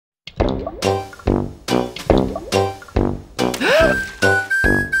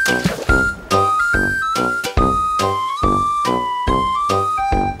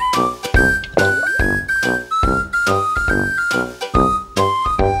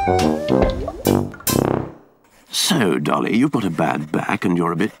So, Dolly, you've got a bad back and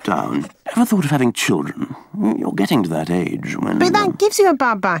you're a bit down. Ever thought of having children? You're getting to that age when... But that gives you a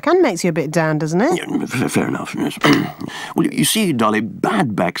bad back and makes you a bit down, doesn't it? Yeah, fair enough, yes. Well, you see, Dolly,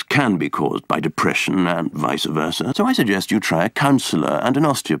 bad backs can be caused by depression and vice versa. So I suggest you try a counsellor and an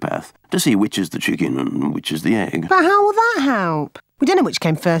osteopath to see which is the chicken and which is the egg. But how will that help? We don't know which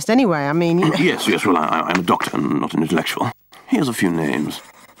came first anyway, I mean... Yes, well, I'm a doctor, not an intellectual. Here's a few names.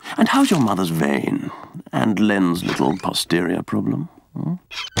 And how's your mother's vein? And Len's little posterior problem? Hmm?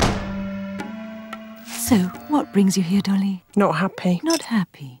 So, what brings you here, Dolly? Not happy. Not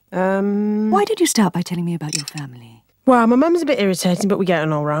happy? Why did you start by telling me about your family? Well, my mum's a bit irritating, but we get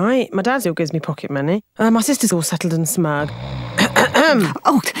on all right. My dad still gives me pocket money. My sister's all settled and smug.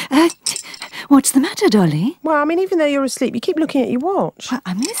 What's the matter, Dolly? Well, I mean, even though you're asleep, you keep looking at your watch. Well,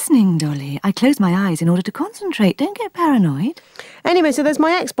 I'm listening, Dolly. I close my eyes in order to concentrate. Don't get paranoid. Anyway, so there's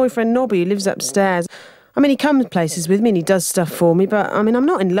my ex-boyfriend, Nobby, who lives upstairs. I mean, he comes places with me and he does stuff for me, but, I mean, I'm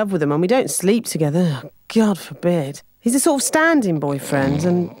not in love with him and we don't sleep together. God forbid. He's a sort of standing boyfriend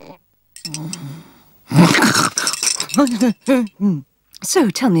and... So,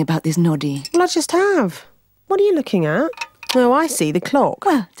 tell me about this noddy. Well, I just have. What are you looking at? Oh, I see, the clock.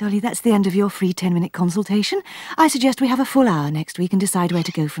 Well, Dolly, that's the end of your free 10-minute consultation. I suggest we have a full hour next week and decide where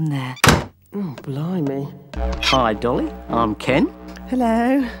to go from there. Oh, blimey. Hi, Dolly. I'm Ken.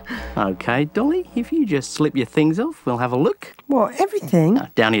 Hello. OK, Dolly, if you just slip your things off, we'll have a look. What, everything?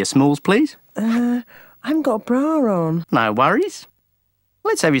 Down to your smalls, please. I haven't got a bra on. No worries.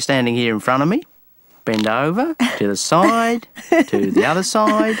 Let's have you standing here in front of me. Bend over, to the side, to the other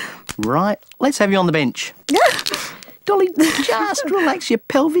side. Right, let's have you on the bench. Dolly, just relax your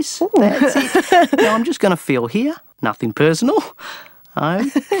pelvis. That's it. Now, I'm just going to feel here. Nothing personal.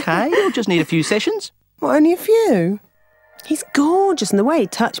 OK, you'll just need a few sessions. What, only a few? He's gorgeous and the way he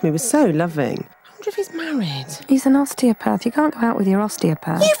touched me was so loving. I wonder if he's married. He's an osteopath. You can't go out with your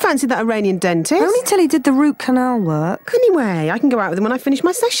osteopath. You fancied that Iranian dentist? Only till he did the root canal work. Anyway, I can go out with him when I finish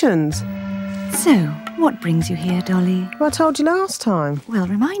my sessions. So, what brings you here, Dolly? Well, I told you last time. Well,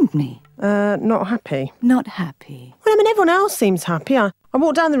 remind me. Not happy. Not happy? Well, I mean, everyone else seems happy. I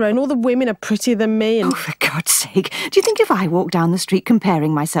walk down the road and all the women are prettier than me and... Oh, for God's sake. Do you think if I walked down the street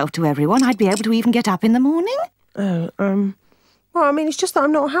comparing myself to everyone, I'd be able to even get up in the morning? Well, I mean, it's just that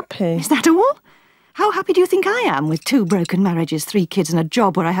I'm not happy. Is that all? How happy do you think I am with 2 broken marriages, 3 kids and a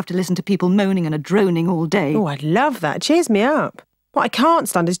job where I have to listen to people moaning and droning all day? Oh, I'd love that. It cheers me up. What I can't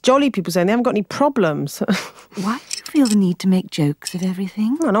stand is jolly people saying they haven't got any problems. Why do you feel the need to make jokes of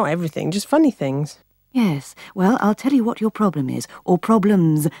everything? Well, not everything, just funny things. Yes, well, I'll tell you what your problem is, or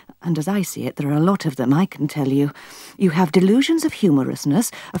problems, and as I see it, there are a lot of them, I can tell you. You have delusions of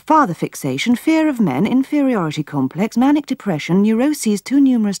humorousness, a father fixation, fear of men, inferiority complex, manic depression, neuroses too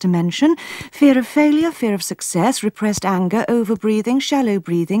numerous to mention, fear of failure, fear of success, repressed anger, overbreathing, shallow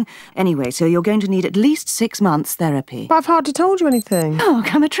breathing. Anyway, so you're going to need at least 6 months therapy. But I've hardly told you anything. Oh,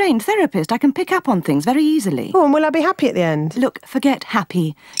 I'm a trained therapist. I can pick up on things very easily. Oh, and will I be happy at the end? Look, forget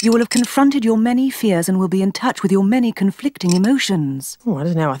happy. You will have confronted your many fears and will be in touch with your many conflicting emotions. Oh, I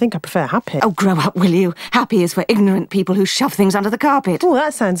don't know. I think I prefer happy. Oh, grow up, will you? Happy is for ignorant people who shove things under the carpet. Oh,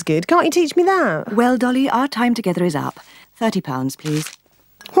 that sounds good. Can't you teach me that? Well, Dolly, our time together is up. £30, please.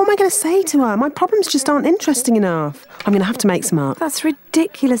 What am I going to say to her? My problems just aren't interesting enough. I'm going to have to make some up. That's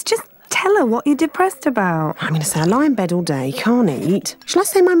ridiculous. Just tell her what you're depressed about. I'm going to say I lie in bed all day, can't eat. Shall I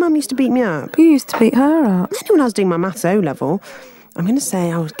say my mum used to beat me up? You used to beat her up. Only when I was doing my maths O-level. I'm going to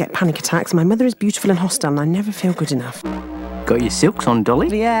say I would get panic attacks. My mother is beautiful and hostile and I never feel good enough. Got your silks on,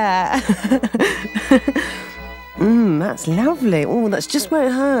 Dolly? Yeah. That's lovely. Oh, that's just where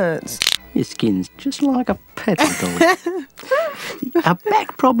it hurts. Your skin's just like a petal, Dolly. A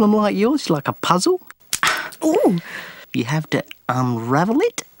back problem like yours is like a puzzle. Oh. You have to unravel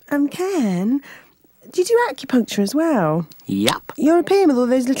it. Ken, do you do acupuncture as well? Yup. European with all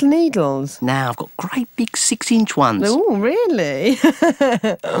those little needles? Now I've got great big 6-inch ones. Oh, really?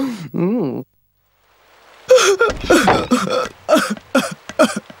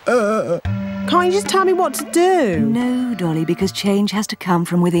 Can't you just tell me what to do? No, Dolly, because change has to come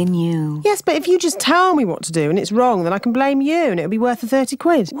from within you. Yes, but if you just tell me what to do and it's wrong, then I can blame you and it'll be worth the 30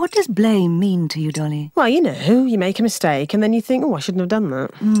 quid. What does blame mean to you, Dolly? Well, you know, you make a mistake and then you think, oh, I shouldn't have done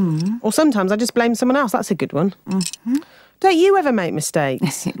that. Or sometimes I just blame someone else. That's a good one. Don't you ever make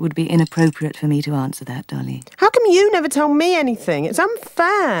mistakes? It would be inappropriate for me to answer that, Dolly. How come you never tell me anything? It's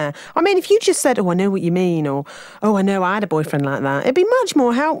unfair. I mean, if you just said, oh, I know what you mean, or, oh, I know I had a boyfriend like that, it'd be much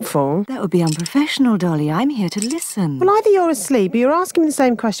more helpful. That would be unprofessional, Dolly. I'm here to listen. Well, either you're asleep or you're asking me the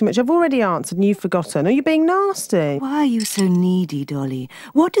same question which I've already answered and you've forgotten, or you're being nasty. Why are you so needy, Dolly?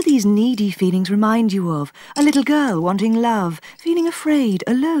 What do these needy feelings remind you of? A little girl wanting love, feeling afraid,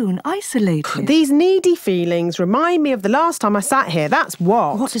 alone, isolated. These needy feelings remind me of the last time I sat here, that's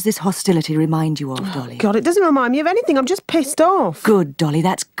what. What does this hostility remind you of, Dolly? God, it doesn't remind me of anything, I'm just pissed off. Good, Dolly,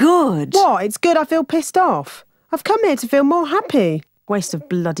 that's good. What? It's good I feel pissed off. I've come here to feel more happy. Waste of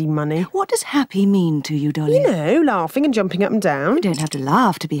bloody money. What does happy mean to you, Dolly? You know, laughing and jumping up and down. You don't have to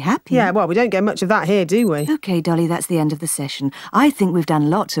laugh to be happy. Yeah, well, we don't get much of that here, do we? OK, Dolly, that's the end of the session. I think we've done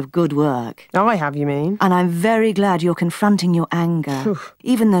lots of good work. I have, you mean? And I'm very glad you're confronting your anger,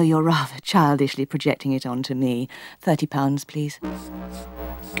 even though you're rather childishly projecting it onto me. £30, please.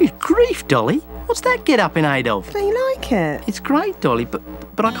 Good grief, Dolly. What's that get up in aid of? Don't you like it? It's great, Dolly, but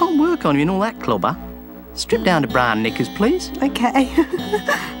I can't work on you in all that clobber. Strip down to bra and knickers, please. OK.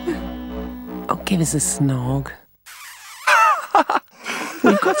 Oh, give us a snog.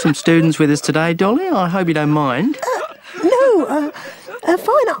 We've got some students with us today, Dolly. I hope you don't mind. No,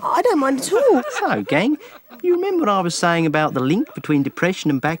 fine, I don't mind at all. So, gang, you remember what I was saying about the link between depression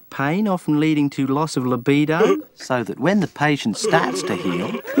and back pain often leading to loss of libido? So that when the patient starts to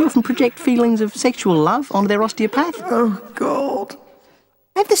heal, they often project feelings of sexual love onto their osteopath. Oh, God.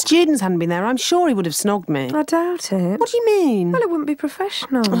 If the students hadn't been there, I'm sure he would have snogged me. I doubt it. What do you mean? Well, it wouldn't be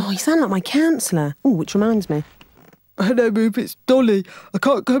professional. Oh, you sound like my counsellor. Oh, which reminds me. Hello, Ruth, it's Dolly. I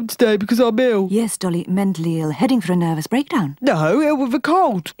can't come today because I'm ill. Yes, Dolly, mentally ill, heading for a nervous breakdown. No, ill with a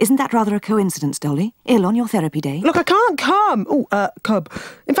cold. Isn't that rather a coincidence, Dolly? Ill on your therapy day? Look, I can't come. Oh, cub.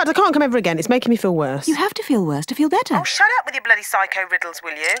 In fact, I can't come ever again. It's making me feel worse. You have to feel worse to feel better. Oh, shut up with your bloody psycho riddles,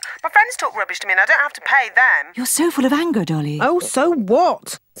 will you? My friends talk rubbish to me and I don't have to pay them. You're so full of anger, Dolly. Oh, so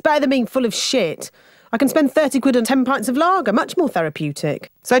what? It's better than being full of shit. I can spend 30 quid on 10 pints of lager, much more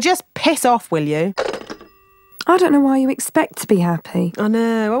therapeutic. So just piss off, will you? I don't know why you expect to be happy. I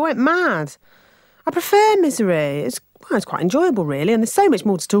know, I went mad. I prefer misery. It's quite enjoyable, really, and there's so much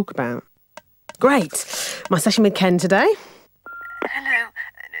more to talk about. Great. My session with Ken today. Hello,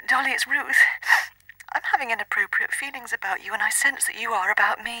 Dolly, it's Ruth. I'm having inappropriate feelings about you, and I sense that you are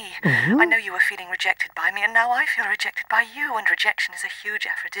about me. I know you were feeling rejected by me, and now I feel rejected by you, and rejection is a huge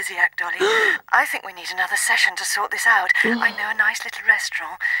aphrodisiac, Dolly. I think we need another session to sort this out. I know a nice little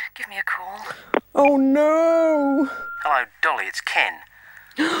restaurant. Give me a call. Oh, no. Hello, Dolly, it's Ken.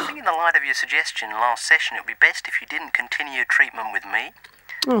 I think in the light of your suggestion last session, it would be best if you didn't continue your treatment with me.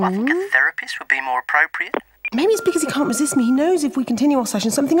 I think a therapist would be more appropriate. Maybe it's because he can't resist me. He knows if we continue our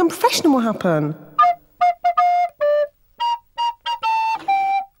session, something unprofessional will happen.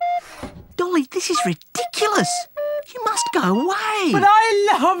 Dolly, this is ridiculous. You must go away. But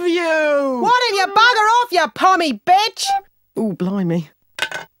I love you. Why don't you bugger off, you pommy bitch? Oh, blimey.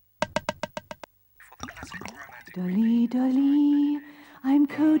 Dolly, Dolly, I'm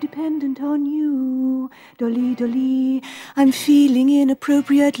codependent on you. Dolly, Dolly, I'm feeling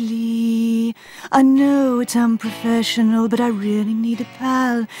inappropriately. I know it's unprofessional, but I really need a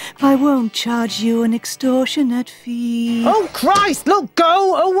pal. If I won't charge you an extortionate fee. Oh, Christ, look,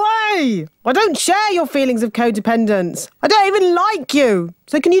 go away. I don't share your feelings of codependence. I don't even like you.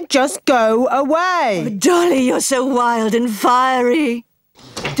 So can you just go away? Dolly, you're so wild and fiery.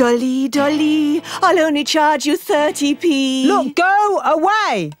 Dolly, Dolly, I'll only charge you 30p. Look, go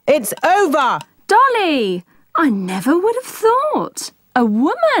away. It's over. Dolly! I never would have thought. A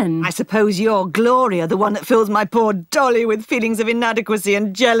woman. I suppose you're Gloria, the one that fills my poor Dolly with feelings of inadequacy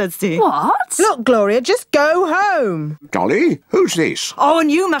and jealousy. What? Look, Gloria, just go home. Dolly, who's this? Oh, and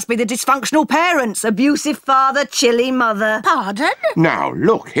you must be the dysfunctional parents. Abusive father, chilly mother. Pardon? Now,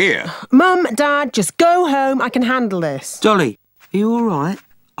 look here. Mum, Dad, just go home. I can handle this. Dolly, are you all right?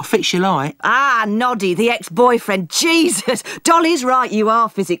 I'll fix your light. Ah, Noddy, the ex-boyfriend. Jesus! Dolly's right, you are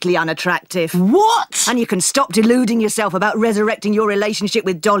physically unattractive. What? And you can stop deluding yourself about resurrecting your relationship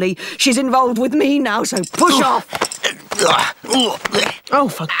with Dolly. She's involved with me now, so push off. Oh,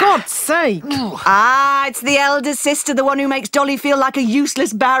 for God's sake. Ah, it's the elder sister, the one who makes Dolly feel like a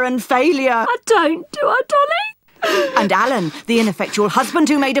useless, barren failure. I don't, do I, Dolly? And Alan, the ineffectual husband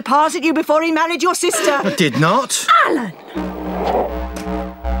who made a pass at you before he married your sister. I did not. Alan!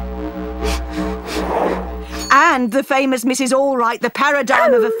 And the famous Mrs. Allright, the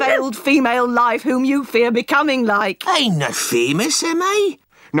paradigm of a failed female life whom you fear becoming like. Ain't no famous, am I?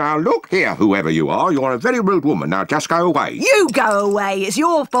 Now, look here, whoever you are. You're a very rude woman. Now, just go away. You go away. It's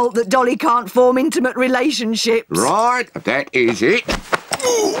your fault that Dolly can't form intimate relationships. Right, that is it.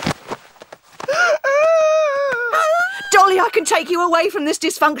 Dolly, I can take you away from this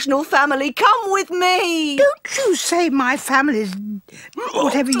dysfunctional family. Come with me. Don't you say my family's...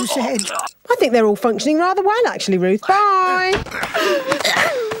 whatever you said. I think they're all functioning rather well, actually, Ruth. Bye.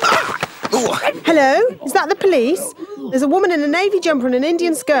 Hello? Is that the police? There's a woman in a navy jumper and an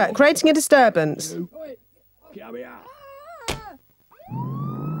Indian skirt creating a disturbance.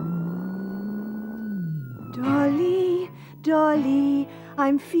 Dolly, Dolly,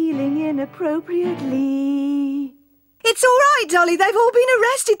 I'm feeling inappropriately. It's all right, Dolly. They've all been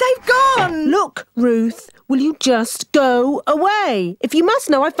arrested. They've gone. Look, Ruth, will you just go away? If you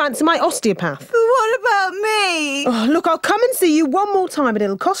must know, I fancy my osteopath. But what about me? Oh, look, I'll come and see you one more time, but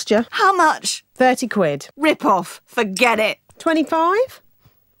it'll cost you. How much? 30 quid. Rip off. Forget it. 25?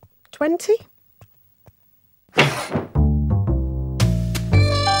 20?